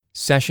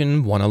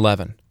Session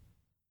 111,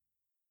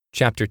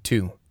 Chapter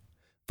 2,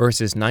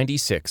 verses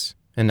 96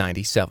 and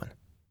 97.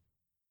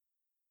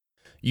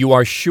 You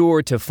are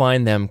sure to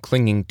find them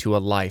clinging to a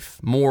life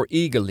more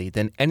eagerly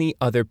than any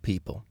other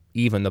people,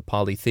 even the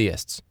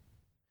polytheists.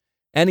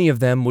 Any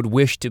of them would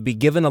wish to be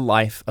given a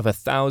life of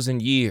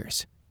 1,000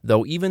 years,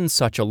 though even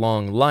such a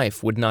long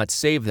life would not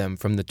save them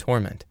from the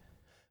torment.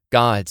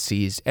 God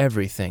sees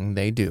everything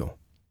they do.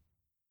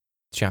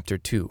 Chapter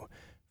 2,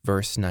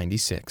 verse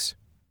 96.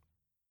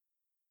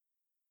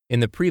 In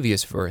the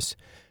previous verse,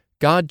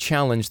 God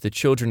challenged the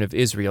children of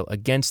Israel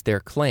against their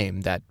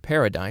claim that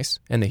paradise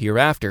and the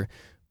hereafter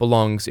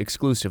belongs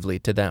exclusively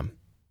to them.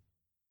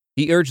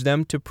 He urged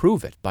them to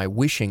prove it by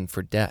wishing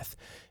for death,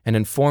 and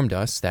informed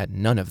us that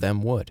none of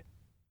them would.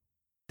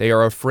 They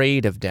are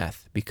afraid of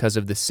death because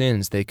of the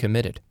sins they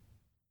committed.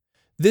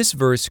 This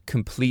verse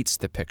completes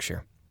the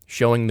picture,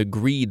 showing the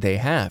greed they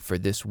have for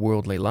this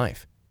worldly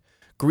life,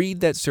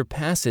 greed that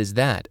surpasses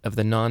that of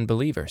the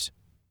non-believers.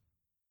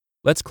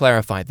 Let's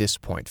clarify this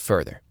point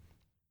further.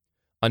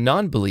 A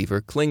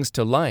non-believer clings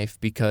to life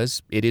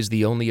because it is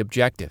the only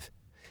objective.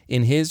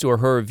 In his or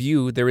her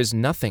view, there is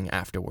nothing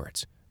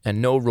afterwards,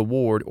 and no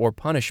reward or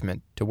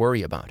punishment to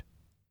worry about.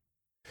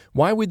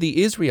 Why would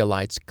the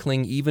Israelites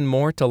cling even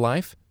more to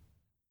life?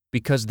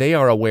 Because they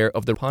are aware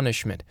of the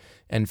punishment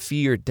and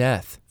fear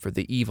death for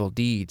the evil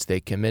deeds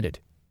they committed.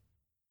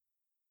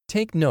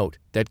 Take note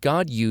that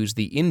God used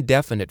the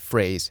indefinite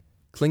phrase,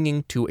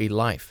 clinging to a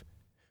life,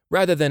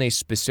 rather than a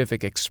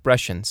specific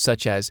expression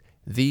such as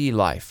the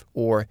life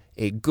or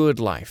a good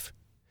life,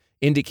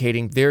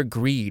 indicating their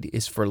greed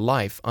is for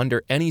life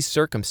under any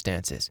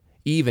circumstances,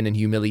 even in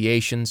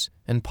humiliations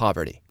and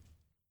poverty.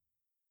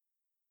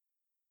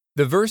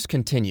 The verse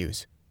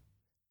continues,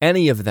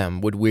 any of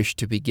them would wish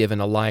to be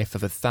given a life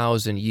of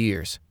 1,000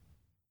 years.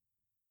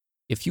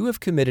 If you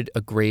have committed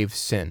a grave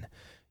sin,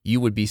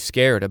 you would be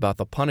scared about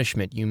the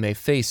punishment you may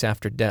face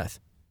after death.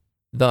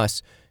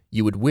 Thus,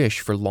 you would wish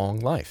for long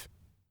life.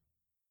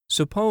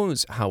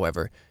 Suppose,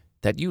 however,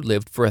 that you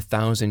lived for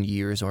 1,000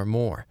 years or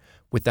more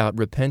without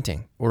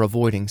repenting or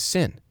avoiding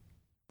sin.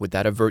 Would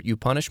that avert you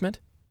punishment?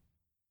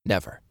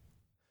 Never.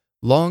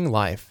 Long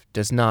life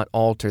does not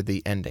alter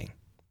the ending.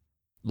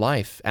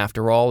 Life,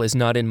 after all, is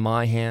not in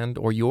my hand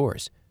or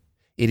yours.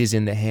 It is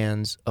in the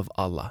hands of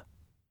Allah.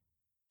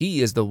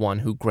 He is the one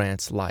who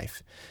grants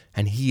life,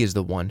 and He is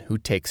the one who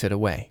takes it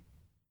away.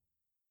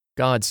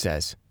 God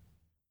says,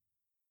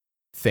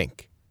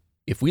 think.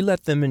 If we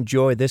let them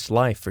enjoy this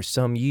life for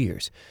some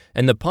years,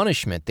 and the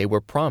punishment they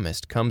were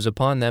promised comes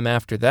upon them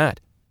after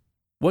that,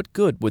 what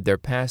good would their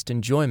past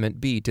enjoyment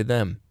be to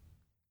them?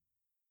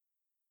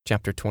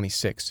 Chapter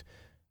 26,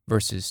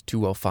 verses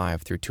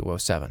 205 through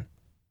 207.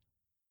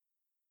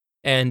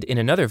 And in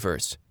another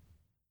verse,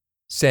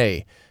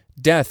 say,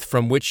 death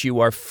from which you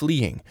are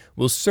fleeing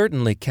will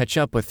certainly catch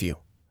up with you.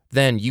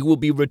 Then you will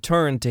be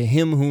returned to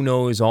Him who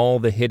knows all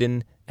the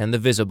hidden and the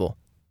visible.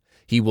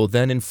 He will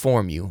then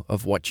inform you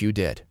of what you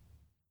did.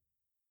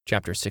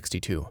 Chapter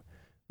 62,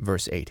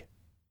 verse 8.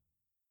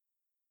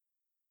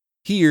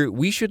 Here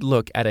we should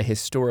look at a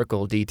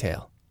historical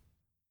detail.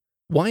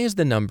 Why is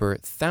the number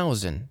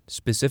 1,000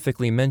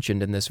 specifically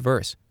mentioned in this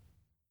verse?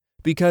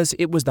 Because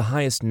it was the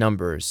highest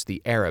numbers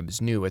the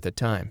Arabs knew at the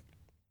time.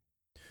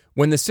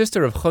 When the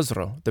sister of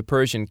Khosrow, the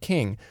Persian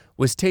king,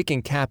 was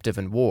taken captive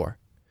in war,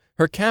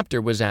 her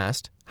captor was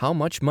asked how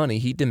much money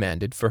he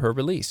demanded for her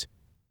release.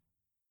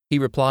 He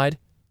replied,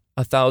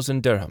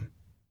 1,000 dirham.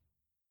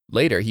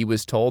 Later, he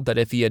was told that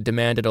if he had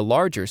demanded a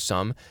larger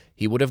sum,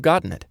 he would have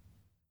gotten it.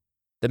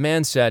 The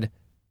man said,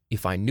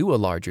 if I knew a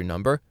larger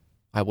number,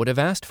 I would have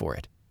asked for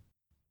it.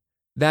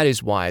 That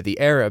is why the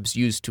Arabs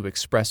used to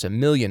express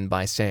 1,000,000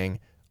 by saying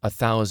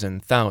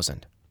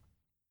 1,000,000.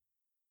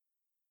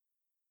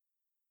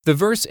 The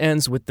verse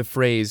ends with the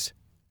phrase,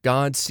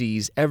 God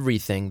sees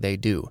everything they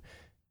do,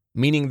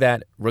 meaning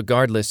that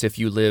regardless if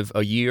you live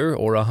a year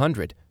or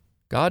 100,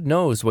 God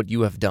knows what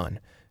you have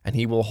done, and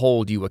He will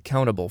hold you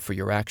accountable for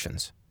your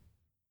actions.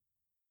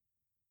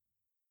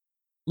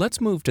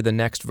 Let's move to the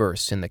next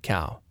verse in the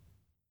cow.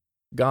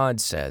 God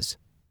says,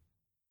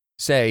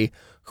 say,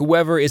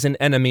 whoever is an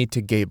enemy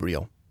to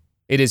Gabriel,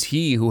 it is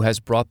he who has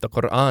brought the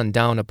Qur'an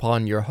down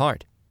upon your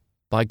heart,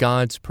 by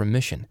God's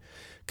permission,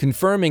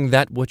 confirming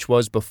that which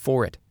was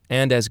before it,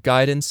 and as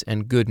guidance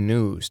and good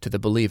news to the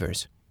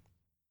believers.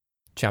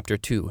 Chapter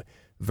 2,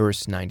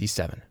 verse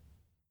 97.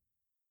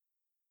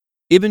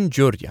 Ibn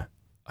Jurya,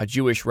 a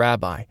Jewish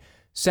rabbi,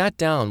 sat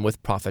down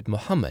with Prophet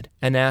Muhammad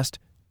and asked,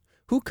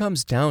 who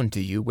comes down to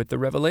you with the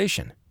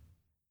revelation?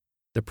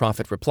 The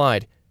Prophet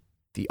replied,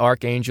 the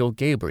Archangel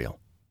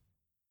Gabriel.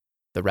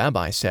 The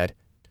rabbi said,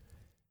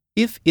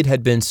 if it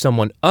had been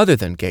someone other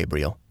than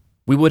Gabriel,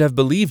 we would have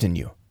believed in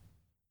you.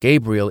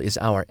 Gabriel is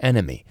our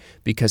enemy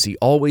because he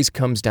always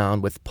comes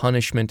down with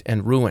punishment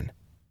and ruin.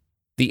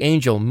 The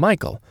angel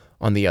Michael,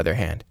 on the other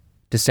hand,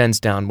 descends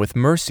down with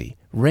mercy,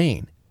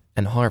 rain,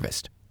 and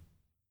harvest.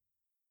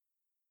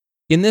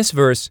 In this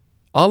verse,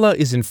 Allah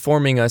is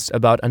informing us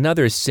about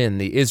another sin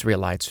the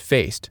Israelites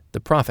faced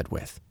the Prophet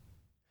with.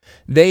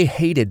 They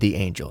hated the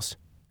angels,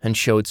 and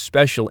showed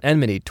special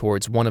enmity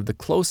towards one of the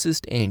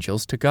closest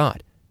angels to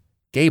God,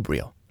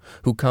 Gabriel,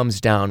 who comes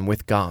down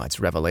with God's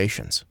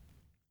revelations.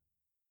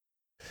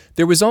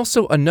 There was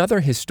also another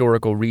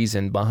historical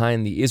reason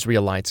behind the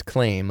Israelites'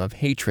 claim of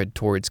hatred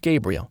towards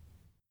Gabriel.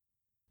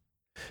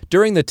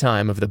 During the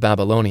time of the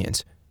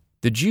Babylonians,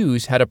 the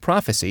Jews had a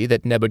prophecy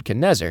that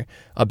Nebuchadnezzar,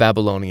 a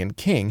Babylonian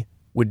king,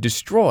 would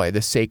destroy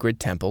the sacred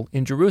temple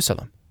in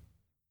Jerusalem.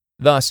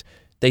 Thus,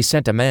 they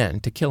sent a man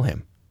to kill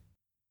him.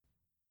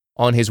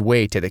 On his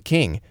way to the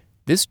king,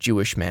 this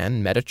Jewish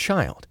man met a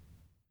child.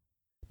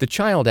 The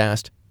child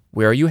asked,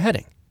 "Where are you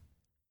heading?"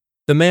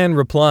 The man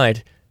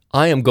replied,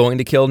 "I am going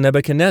to kill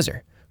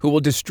Nebuchadnezzar, who will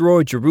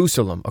destroy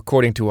Jerusalem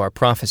according to our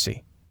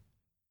prophecy."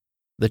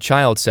 The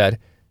child said,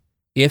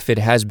 "If it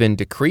has been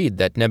decreed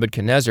that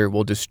Nebuchadnezzar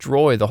will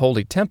destroy the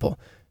holy temple,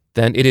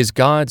 then it is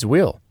God's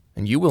will,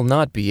 and you will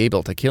not be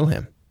able to kill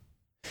him.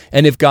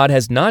 And if God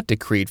has not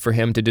decreed for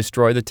him to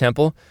destroy the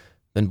temple,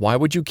 then why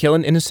would you kill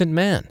an innocent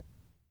man?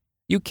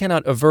 You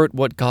cannot avert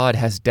what God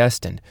has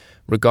destined,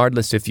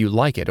 regardless if you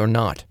like it or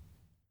not."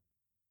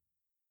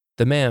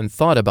 The man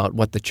thought about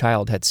what the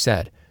child had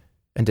said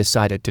and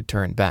decided to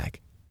turn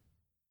back.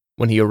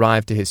 When he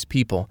arrived to his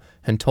people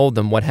and told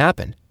them what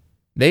happened,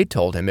 they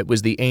told him it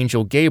was the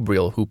angel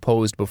Gabriel who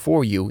posed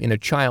before you in a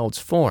child's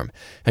form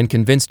and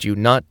convinced you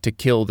not to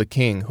kill the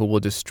king who will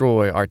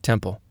destroy our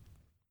temple.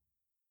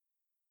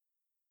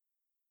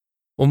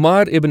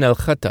 Umar ibn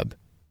al-Khattab,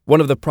 one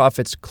of the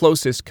Prophet's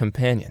closest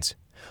companions,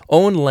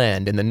 owned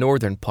land in the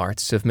northern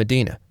parts of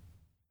Medina.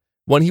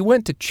 When he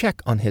went to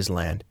check on his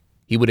land,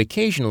 he would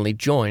occasionally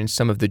join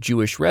some of the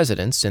Jewish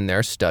residents in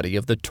their study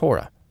of the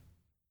Torah.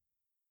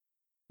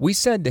 We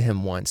said to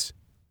him once,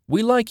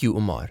 "We like you,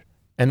 Umar,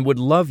 and would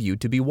love you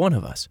to be one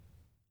of us."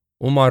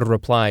 Umar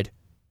replied,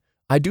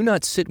 "I do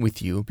not sit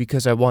with you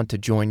because I want to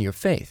join your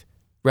faith.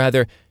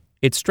 Rather,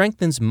 it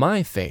strengthens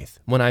my faith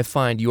when I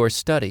find your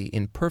study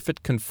in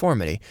perfect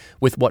conformity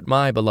with what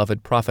my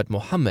beloved Prophet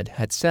Muhammad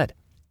had said."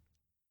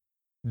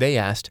 They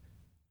asked,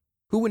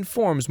 "Who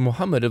informs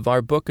Muhammad of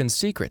our book and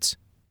secrets?"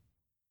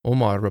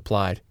 Umar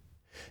replied,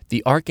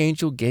 "The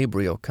Archangel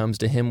Gabriel comes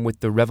to him with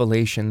the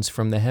revelations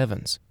from the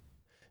heavens."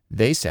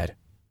 They said,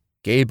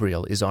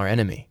 "Gabriel is our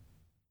enemy."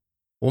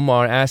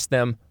 Umar asked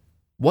them,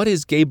 "What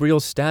is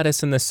Gabriel's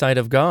status in the sight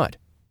of God?"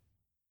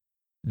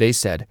 They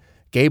said,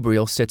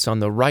 "Gabriel sits on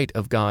the right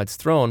of God's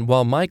throne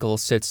while Michael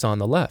sits on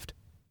the left."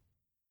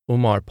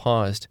 Umar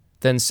paused,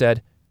 then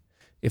said,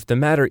 "If the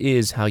matter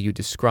is how you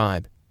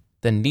describe,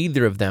 then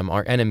neither of them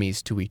are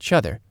enemies to each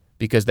other,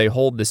 because they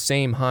hold the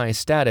same high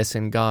status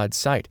in God's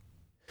sight.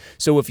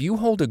 So if you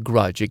hold a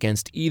grudge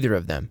against either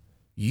of them,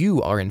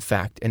 you are in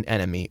fact an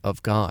enemy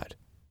of God.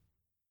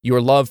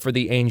 Your love for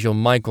the angel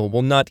Michael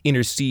will not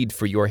intercede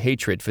for your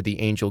hatred for the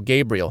angel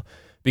Gabriel,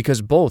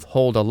 because both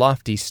hold a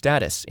lofty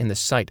status in the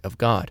sight of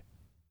God."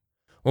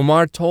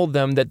 Umar told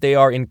them that they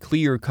are in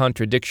clear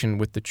contradiction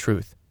with the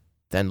truth,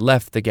 then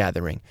left the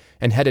gathering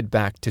and headed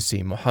back to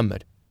see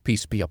Muhammad,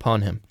 peace be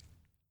upon him.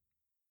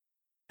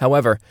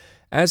 However,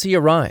 as he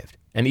arrived,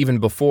 and even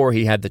before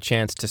he had the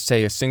chance to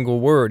say a single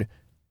word,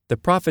 the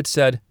Prophet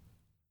said,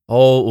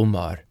 "O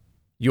Umar,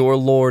 your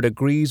Lord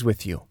agrees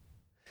with you."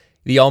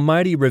 The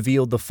Almighty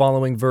revealed the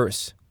following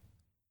verse.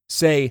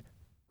 "Say,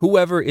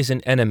 whoever is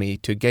an enemy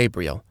to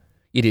Gabriel,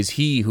 it is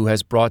he who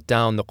has brought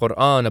down the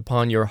Qur'an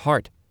upon your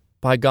heart,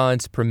 by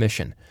God's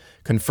permission,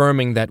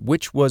 confirming that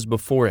which was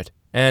before it,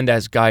 and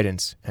as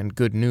guidance and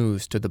good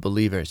news to the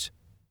believers."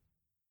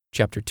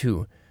 Chapter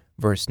 2,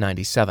 verse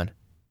 97.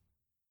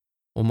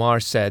 Umar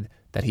said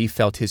that he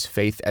felt his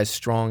faith as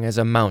strong as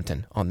a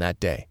mountain on that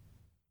day.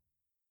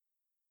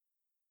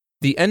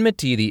 The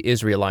enmity the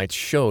Israelites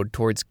showed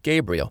towards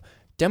Gabriel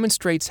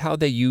demonstrates how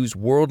they use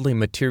worldly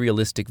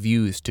materialistic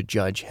views to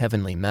judge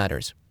heavenly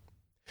matters.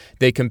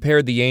 They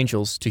compared the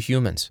angels to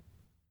humans.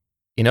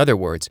 In other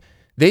words,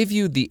 they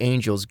viewed the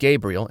angels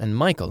Gabriel and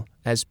Michael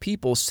as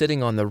people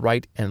sitting on the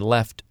right and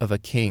left of a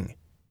king.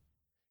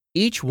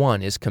 Each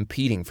one is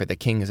competing for the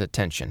king's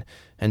attention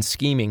and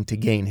scheming to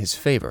gain his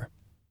favor.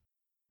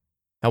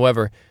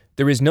 However,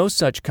 there is no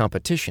such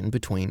competition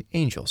between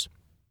angels.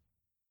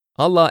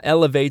 Allah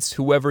elevates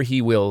whoever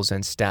He wills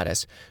in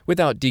status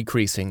without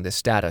decreasing the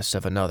status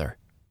of another.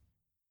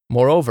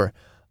 Moreover,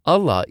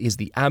 Allah is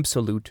the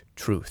absolute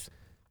truth,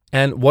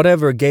 and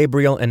whatever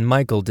Gabriel and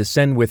Michael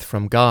descend with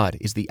from God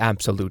is the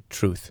absolute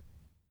truth.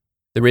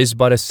 There is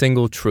but a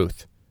single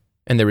truth,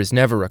 and there is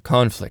never a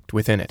conflict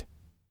within it.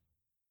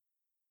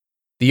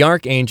 The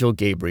Archangel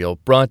Gabriel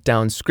brought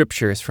down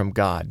scriptures from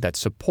God that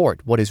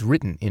support what is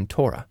written in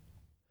Torah.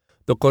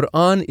 The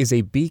Qur'an is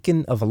a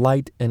beacon of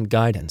light and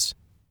guidance,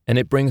 and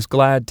it brings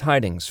glad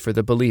tidings for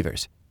the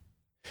believers.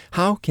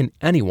 How can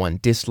anyone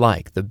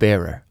dislike the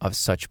bearer of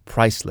such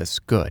priceless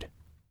good?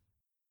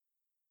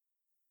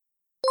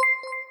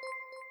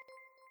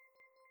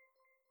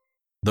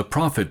 The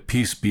Prophet,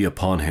 peace be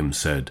upon him,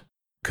 said,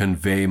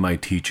 "Convey my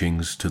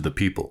teachings to the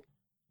people,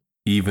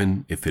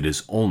 even if it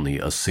is only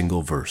a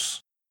single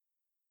verse."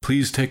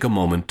 Please take a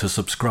moment to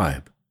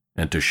subscribe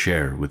and to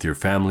share with your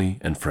family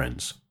and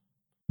friends.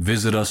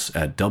 Visit us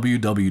at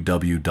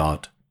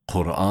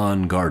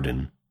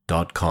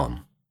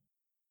www.qurangarden.com.